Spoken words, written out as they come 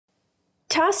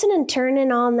Tossing and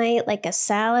turning all night like a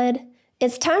salad?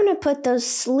 It's time to put those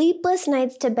sleepless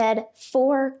nights to bed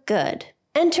for good.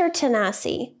 Enter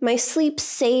Tanasi, my sleep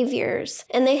saviors,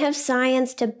 and they have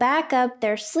science to back up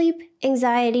their sleep,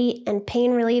 anxiety, and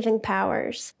pain-relieving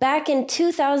powers. Back in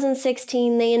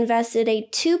 2016, they invested a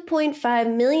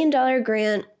 $2.5 million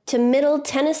grant to Middle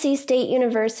Tennessee State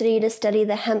University to study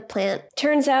the hemp plant.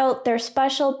 Turns out their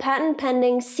special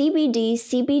patent-pending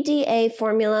CBD-CBDA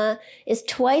formula is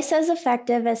twice as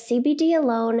effective as CBD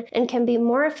alone and can be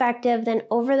more effective than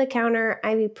over-the-counter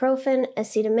ibuprofen,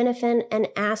 acetaminophen, and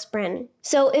aspirin.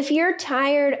 So if you're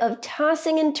tired of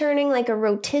tossing and turning like a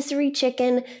rotisserie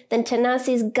chicken, then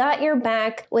Tanasi's got your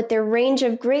back with their range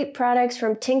of great products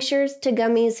from tinctures to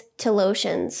gummies to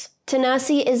lotions.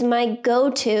 Tanasi is my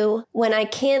go-to when I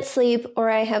can't sleep or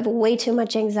I have way too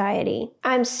much anxiety.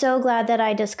 I'm so glad that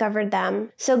I discovered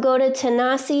them. So go to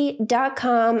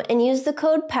Tanasi.com and use the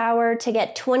code POWER to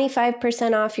get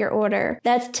 25% off your order.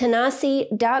 That's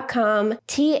Tanasi.com,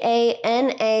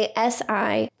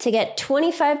 Tanasi, to get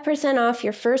 25% off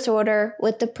your first order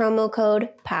with the promo code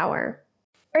POWER.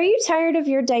 Are you tired of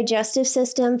your digestive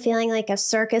system feeling like a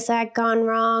circus act gone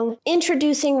wrong?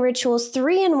 Introducing Ritual's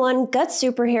 3-in-1 gut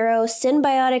superhero,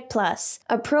 Synbiotic Plus.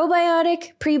 A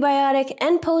probiotic, prebiotic,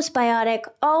 and postbiotic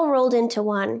all rolled into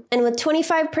one. And with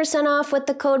 25% off with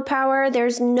the code POWER,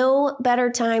 there's no better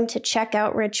time to check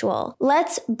out Ritual.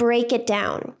 Let's break it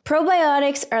down.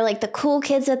 Probiotics are like the cool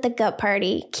kids at the gut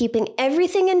party, keeping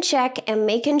everything in check and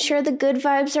making sure the good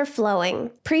vibes are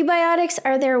flowing. Prebiotics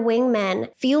are their wingmen,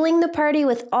 fueling the party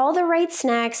with all the right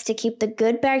snacks to keep the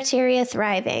good bacteria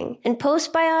thriving. And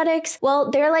postbiotics, well,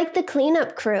 they're like the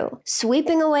cleanup crew,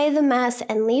 sweeping away the mess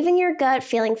and leaving your gut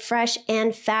feeling fresh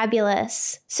and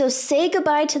fabulous. So say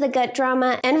goodbye to the gut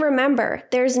drama, and remember,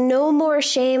 there's no more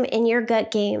shame in your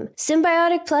gut game.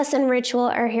 Synbiotic Plus and Ritual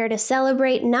are here to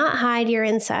celebrate, not hide your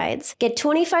insides. Get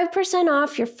 25%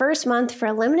 off your first month for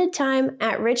a limited time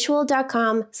at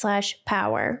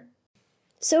ritual.com/power.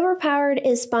 Sober Powered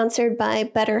is sponsored by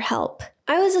BetterHelp.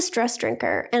 I was a stress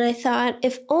drinker, and I thought,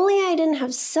 if only I didn't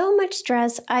have so much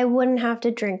stress, I wouldn't have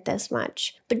to drink this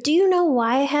much. But do you know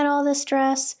why I had all this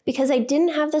stress? Because I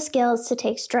didn't have the skills to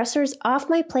take stressors off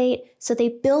my plate, so they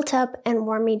built up and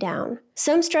wore me down.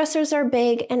 Some stressors are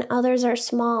big and others are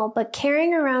small, but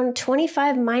carrying around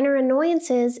 25 minor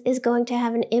annoyances is going to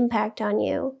have an impact on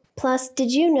you. Plus,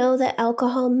 did you know that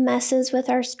alcohol messes with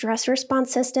our stress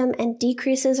response system and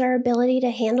decreases our ability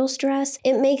to handle stress?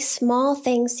 It makes small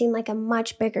things seem like a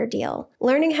much bigger deal.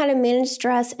 Learning how to manage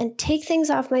stress and take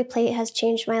things off my plate has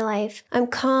changed my life. I'm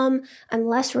calm, I'm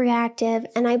less reactive,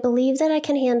 and I believe that I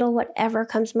can handle whatever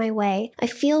comes my way. I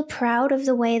feel proud of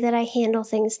the way that I handle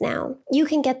things now. You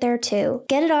can get there too.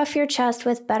 Get it off your chest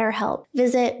with BetterHelp.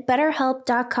 Visit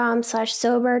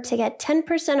betterhelp.com/sober to get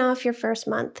 10% off your first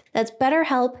month. That's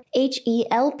BetterHelp,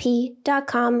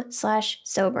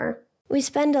 HELP.com/sober. We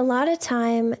spend a lot of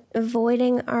time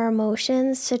avoiding our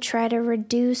emotions to try to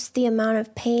reduce the amount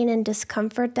of pain and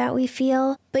discomfort that we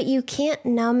feel, but you can't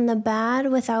numb the bad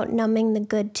without numbing the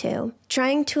good too.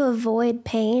 Trying to avoid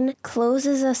pain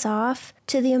closes us off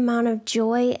to the amount of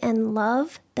joy and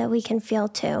love that we can feel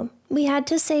too. We had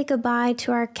to say goodbye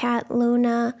to our cat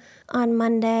Luna on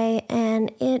Monday,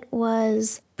 and it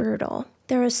was brutal.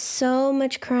 There was so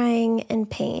much crying and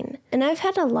pain. And I've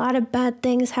had a lot of bad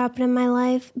things happen in my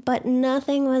life, but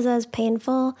nothing was as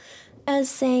painful as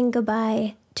saying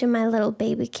goodbye to my little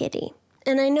baby kitty.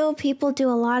 And I know people do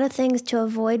a lot of things to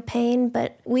avoid pain,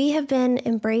 but we have been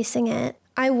embracing it.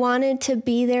 I wanted to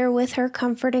be there with her,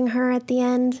 comforting her at the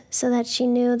end so that she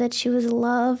knew that she was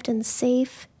loved and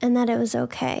safe and that it was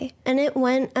okay. And it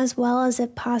went as well as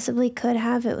it possibly could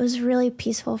have. It was really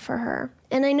peaceful for her.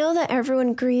 And I know that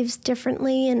everyone grieves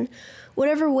differently, and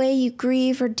whatever way you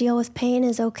grieve or deal with pain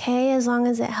is okay as long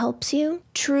as it helps you,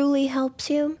 truly helps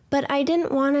you. But I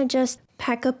didn't want to just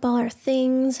pack up all our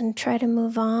things and try to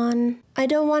move on. I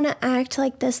don't want to act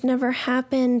like this never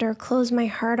happened or close my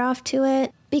heart off to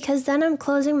it, because then I'm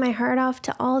closing my heart off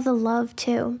to all the love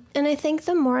too. And I think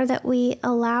the more that we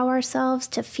allow ourselves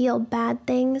to feel bad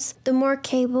things, the more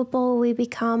capable we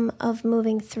become of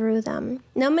moving through them.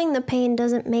 Numbing the pain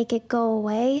doesn't make it go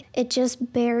away, it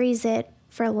just buries it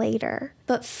for later.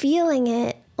 But feeling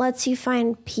it lets you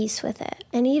find peace with it.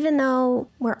 And even though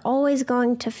we're always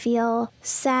going to feel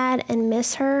sad and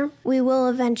miss her, we will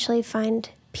eventually find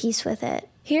peace with it.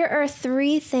 Here are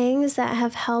 3 things that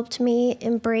have helped me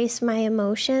embrace my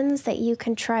emotions that you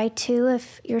can try too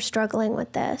if you're struggling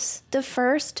with this. The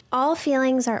first, all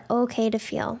feelings are okay to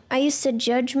feel. I used to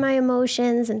judge my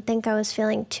emotions and think I was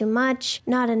feeling too much,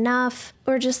 not enough,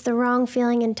 or just the wrong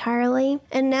feeling entirely.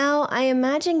 And now I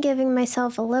imagine giving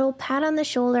myself a little pat on the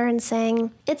shoulder and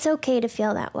saying, it's okay to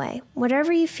feel that way.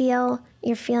 Whatever you feel,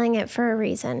 you're feeling it for a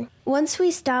reason. Once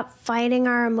we stop fighting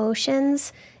our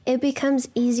emotions, it becomes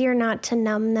easier not to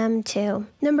numb them too.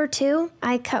 Number 2,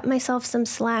 I cut myself some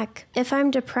slack. If I'm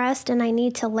depressed and I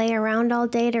need to lay around all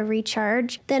day to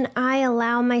recharge, then I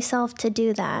allow myself to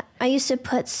do that. I used to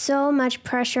put so much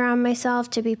pressure on myself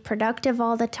to be productive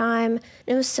all the time.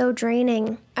 It was so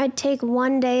draining. I'd take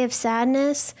one day of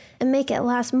sadness and make it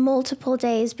last multiple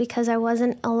days because I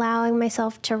wasn't allowing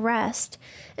myself to rest.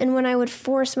 And when I would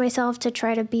force myself to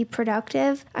try to be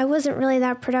productive, I wasn't really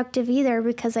that productive either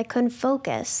because I couldn't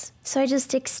focus. So I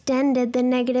just extended the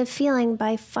negative feeling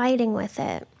by fighting with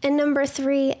it. And number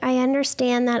 3, I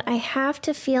understand that I have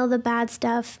to feel the bad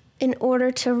stuff in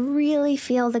order to really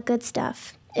feel the good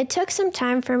stuff. It took some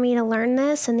time for me to learn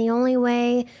this, and the only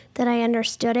way that I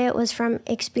understood it was from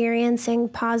experiencing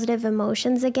positive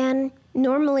emotions again.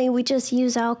 Normally, we just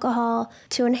use alcohol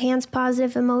to enhance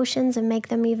positive emotions and make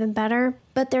them even better,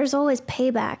 but there's always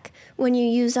payback when you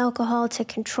use alcohol to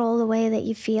control the way that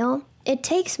you feel. It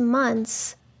takes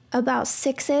months, about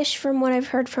 6-ish from what I've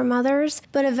heard from others,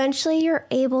 but eventually you're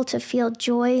able to feel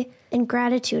joy and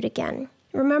gratitude again.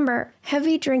 Remember,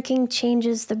 heavy drinking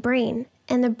changes the brain,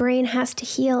 and the brain has to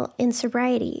heal in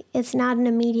sobriety. It's not an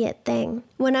immediate thing.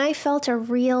 When I felt a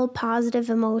real positive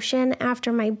emotion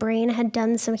after my brain had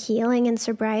done some healing in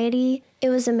sobriety, it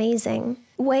was amazing.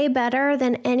 Way better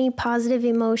than any positive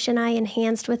emotion I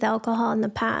enhanced with alcohol in the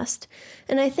past.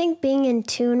 And I think being in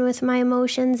tune with my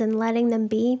emotions and letting them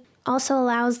be also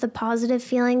allows the positive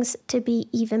feelings to be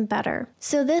even better.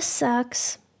 So this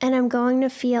sucks, and I'm going to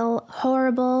feel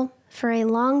horrible for a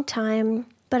long time,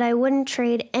 but I wouldn't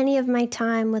trade any of my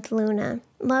time with Luna.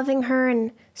 Loving her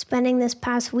and spending this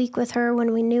past week with her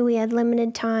when we knew we had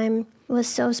limited time was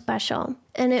so special.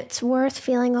 And it's worth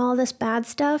feeling all this bad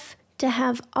stuff to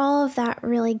have all of that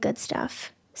really good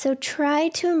stuff. So try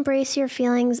to embrace your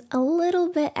feelings a little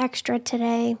bit extra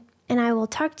today, and I will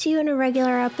talk to you in a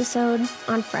regular episode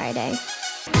on Friday.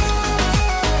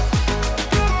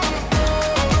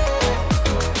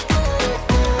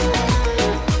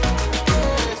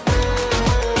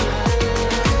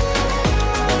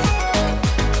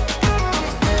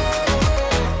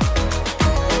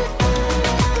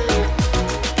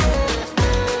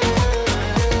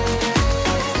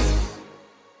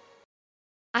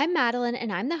 I'm Madeline,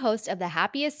 and I'm the host of the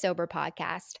Happiest Sober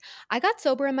podcast. I got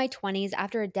sober in my 20s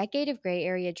after a decade of gray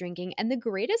area drinking, and the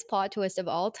greatest plot twist of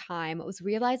all time was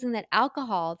realizing that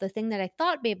alcohol, the thing that I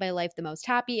thought made my life the most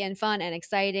happy and fun and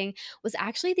exciting, was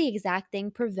actually the exact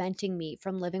thing preventing me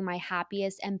from living my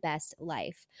happiest and best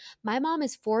life. My mom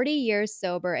is 40 years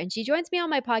sober, and she joins me on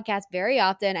my podcast very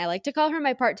often. I like to call her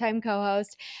my part-time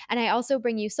co-host, and I also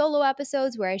bring you solo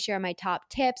episodes where I share my top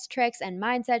tips, tricks, and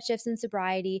mindset shifts in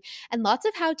sobriety, and lots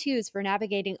of how-tos for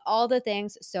navigating all the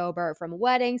things sober, from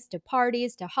weddings to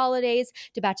parties to holidays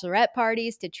to bachelorette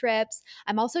parties to trips.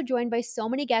 I'm also joined by so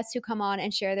many guests who come on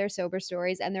and share their sober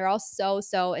stories, and they're all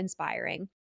so inspiring.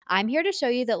 I'm here to show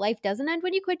you that life doesn't end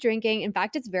when you quit drinking. In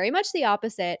fact, it's very much the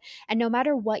opposite. And no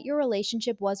matter what your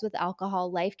relationship was with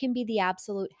alcohol, life can be the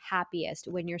absolute happiest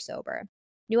when you're sober.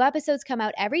 New episodes come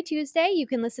out every Tuesday. You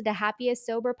can listen to Happiest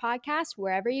Sober podcast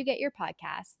wherever you get your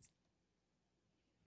podcasts.